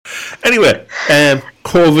Anyway,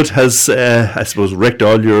 COVID has, I suppose, wrecked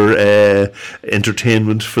all your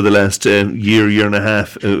entertainment for the last year and a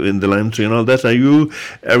half in the Lime Tree and all that.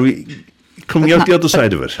 Are we coming out the other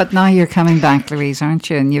side of it? But now you're coming back, Louise, aren't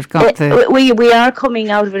you? And you've got we are coming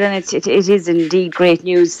out of it, and it is indeed great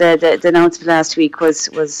news. The announcement last week was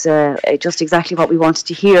just exactly what we wanted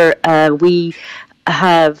to hear. We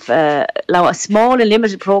have now a small and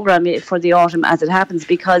limited programme for the autumn as it happens,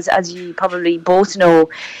 because as you probably both know,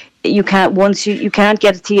 you can't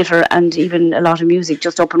get a theatre and even a lot of music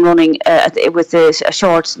just up and running with a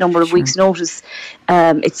short number of weeks' notice.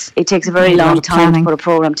 It takes a very long time to put a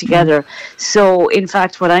programme together. So in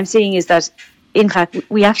fact what I'm seeing is that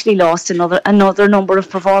we actually lost another number of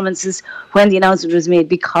performances when the announcement was made,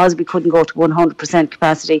 because we couldn't go to 100%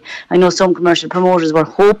 capacity. I know some commercial promoters were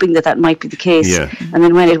hoping that might be the case, and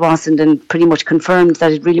then when it wasn't, and pretty much confirmed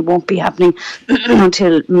that it really won't be happening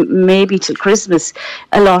until maybe till Christmas,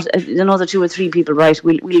 another 2 or 3 people,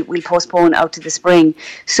 we'll postpone out to the spring.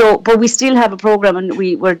 So, but we still have a programme, and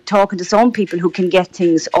we're talking to some people who can get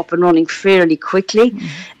things up and running fairly quickly.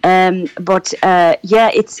 But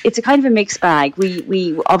it's a kind of a mixed bag.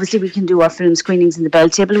 We obviously can do our film screenings in the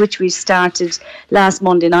Belltable, which we started last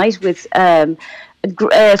Monday night with a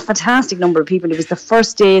fantastic number of people. It was the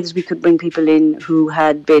first day that we could bring people in who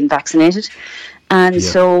had been vaccinated. And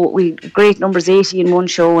so we great numbers, 80 in one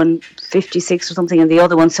show and 56 or something in the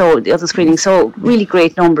other one. So the other screening, so really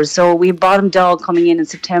great numbers. So we have Bottom Dog coming in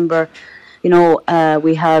September.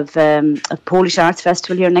 We have a Polish Arts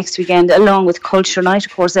Festival here next weekend, along with Culture Night.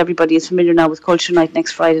 Of course, everybody is familiar now with Culture Night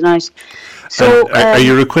next Friday night. So, are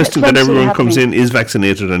you requesting that everyone comes in is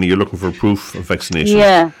vaccinated, and you're looking for proof of vaccination?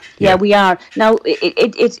 Yeah, we are. Now,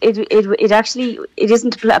 it actually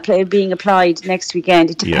isn't being applied next weekend.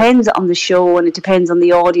 It depends on the show, and it depends on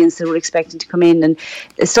the audience that we're expecting to come in. And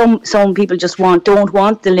some people just don't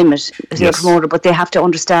want the limit as a promoter, but they have to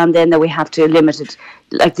understand then that we have to limit it.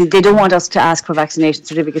 Like they don't want us to ask for vaccination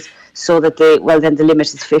certificates, so that then the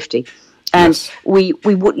limit is 50. And we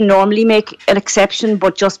wouldn't normally make an exception,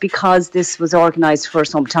 but just because this was organised for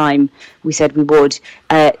some time, we said we would.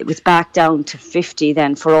 It was back down to 50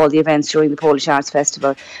 then for all the events during the Polish Arts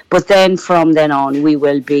Festival. But then from then on, we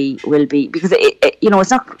will be because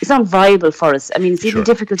it's not viable for us. I mean, it's even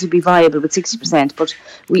difficult to be viable with 60%, but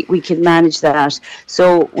we can manage that.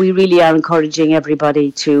 So we really are encouraging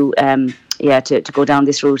everybody to go down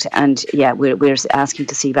this route, and we're asking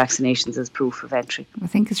to see vaccinations as proof of entry. I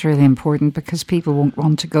think it's really important, because people won't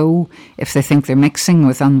want to go if they think they're mixing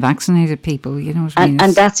with unvaccinated people. You know what I mean?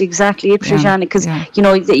 And that's exactly it, Shoshana, because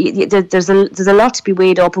there's a lot to be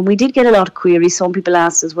weighed up, and we did get a lot of queries. Some people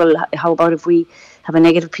asked as well, how about if we have a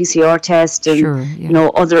negative PCR test and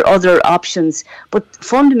other options? But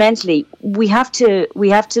fundamentally, we have to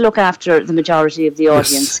look after the majority of the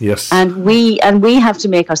audience. Yes. And we have to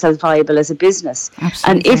make ourselves viable as a business.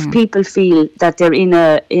 Absolutely. And if people feel that they're in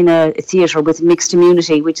a theatre with mixed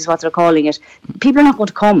immunity, which is what they're calling it, people are not going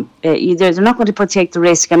to come. They're not going to take the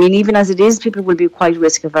risk. I mean, even as it is, people will be quite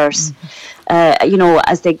risk averse.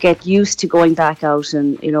 As they get used to going back out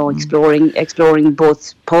and exploring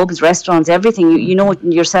both pubs, restaurants, everything. You know it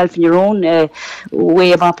yourself in your own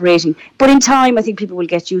way of operating. But in time, I think people will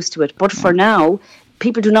get used to it. But for now,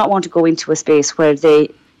 people do not want to go into a space where they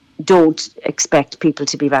don't expect people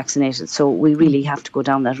to be vaccinated. So we really have to go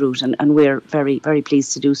down that route, and we're very, very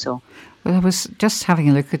pleased to do so. Well, I was just having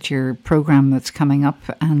a look at your programme that's coming up,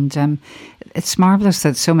 and it's marvellous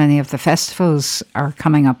that so many of the festivals are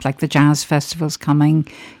coming up, like the jazz festival's coming.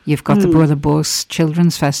 You've got the Brother Bus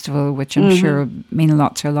Children's Festival, which I'm sure mean a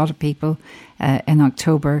lot to a lot of people in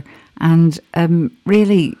October. And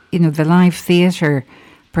really, the live theatre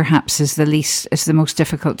perhaps is the most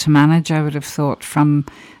difficult to manage, I would have thought, from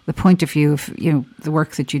the point of view of, the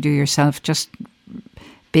work that you do yourself, just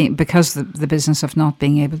because the business of not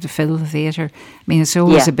being able to fill the theatre. I mean, it's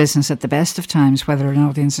always a business at the best of times, whether an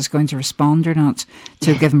audience is going to respond or not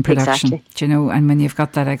to a given production. Exactly. And when you've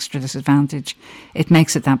got that extra disadvantage, it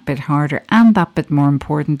makes it that bit harder, and that bit more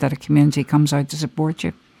important that a community comes out to support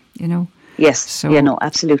you, Yes, So,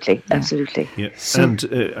 absolutely, absolutely. Yeah. And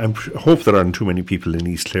I hope there aren't too many people in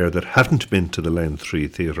East Clare that haven't been to the Line 3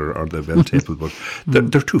 Theatre or the Belltable, but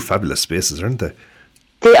they're two fabulous spaces, aren't they?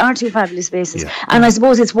 They are two fabulous spaces. Yeah. And I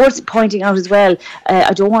suppose it's worth pointing out as well,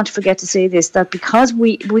 I don't want to forget to say this, that because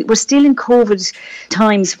we're still in COVID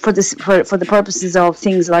times for the purposes of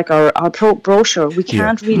things like our brochure, we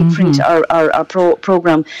can't really print our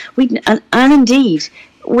programme. And indeed,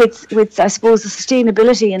 with I suppose the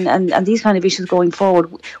sustainability and these kind of issues going forward,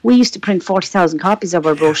 we used to print 40,000 copies of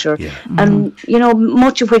our brochure, and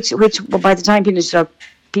much of which by the time people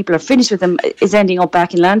people are finished with them is ending up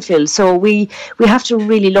back in landfill. So we have to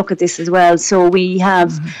really look at this as well. So we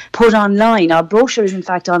have put online, our brochure is in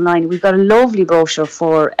fact online. We've got a lovely brochure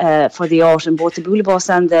for the autumn, both the Bula Bus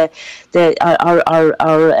and our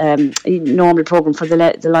normal programme for the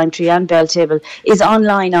Lime Tree and Belltable is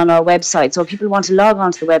online on our website. So if people want to log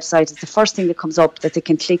on to the website, it's the first thing that comes up that they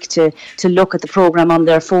can click to look at the programme on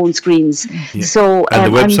their phone screens. Yeah. So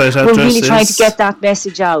and the website we're really trying to get that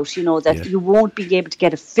message out, that you won't be able to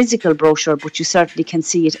get a physical brochure, but you certainly can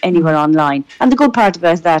see it anywhere online. And the good part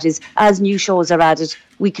about that is, as new shows are added,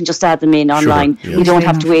 we can just add them in online. Sure, yeah. We don't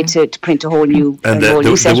have to wait to print a whole new And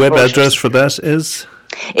new set the web of brochures. address for that is?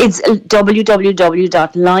 It's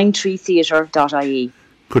www.limetreetheatre.ie.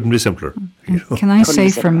 Couldn't be simpler. Can I say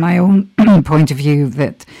from my own point of view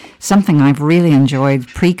that something I've really enjoyed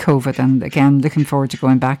pre-COVID, and again looking forward to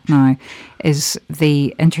going back now, is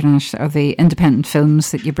the international or the independent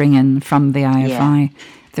films that you bring in from the IFI. Yeah.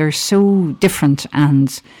 They're so different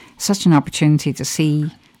and such an opportunity to see,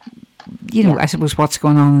 I suppose what's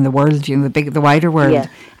going on in the world, the wider world,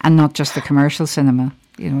 and not just the commercial cinema.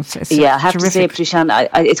 It's I have terrific. to say, Prishan,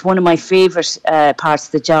 it's one of my favourite parts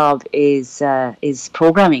of the job is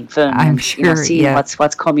programming film. I'm sure, seeing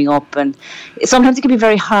what's coming up, and sometimes it can be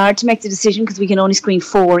very hard to make the decision because we can only screen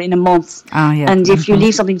 4 in a month. And if you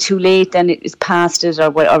leave something too late, then it's past it,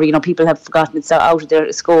 or people have forgotten it's out of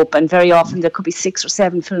their scope. And very often there could be 6 or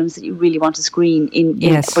 7 films that you really want to screen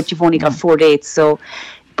but you've only got 4 dates. So,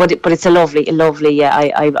 but it's a lovely.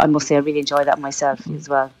 I must say I really enjoy that myself as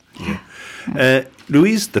well. Yeah.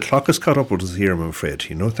 Louise, the clock has caught up with us here, I'm afraid.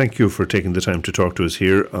 Thank you for taking the time to talk to us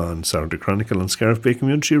here on Saturday Chronicle on Scariff Bay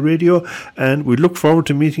Community Radio, and we look forward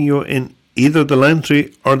to meeting you in either the Lime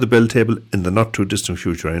Tree or the Belltable in the not too distant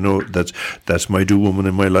future. I know that my do woman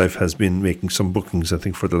in my life has been making some bookings, I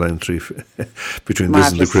think, for the Lime Tree between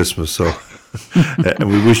this and the Christmas. So, and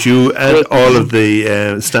we wish you and all of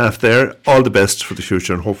the staff there all the best for the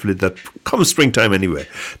future, and hopefully that comes springtime anyway,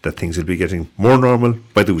 that things will be getting more normal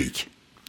by the week.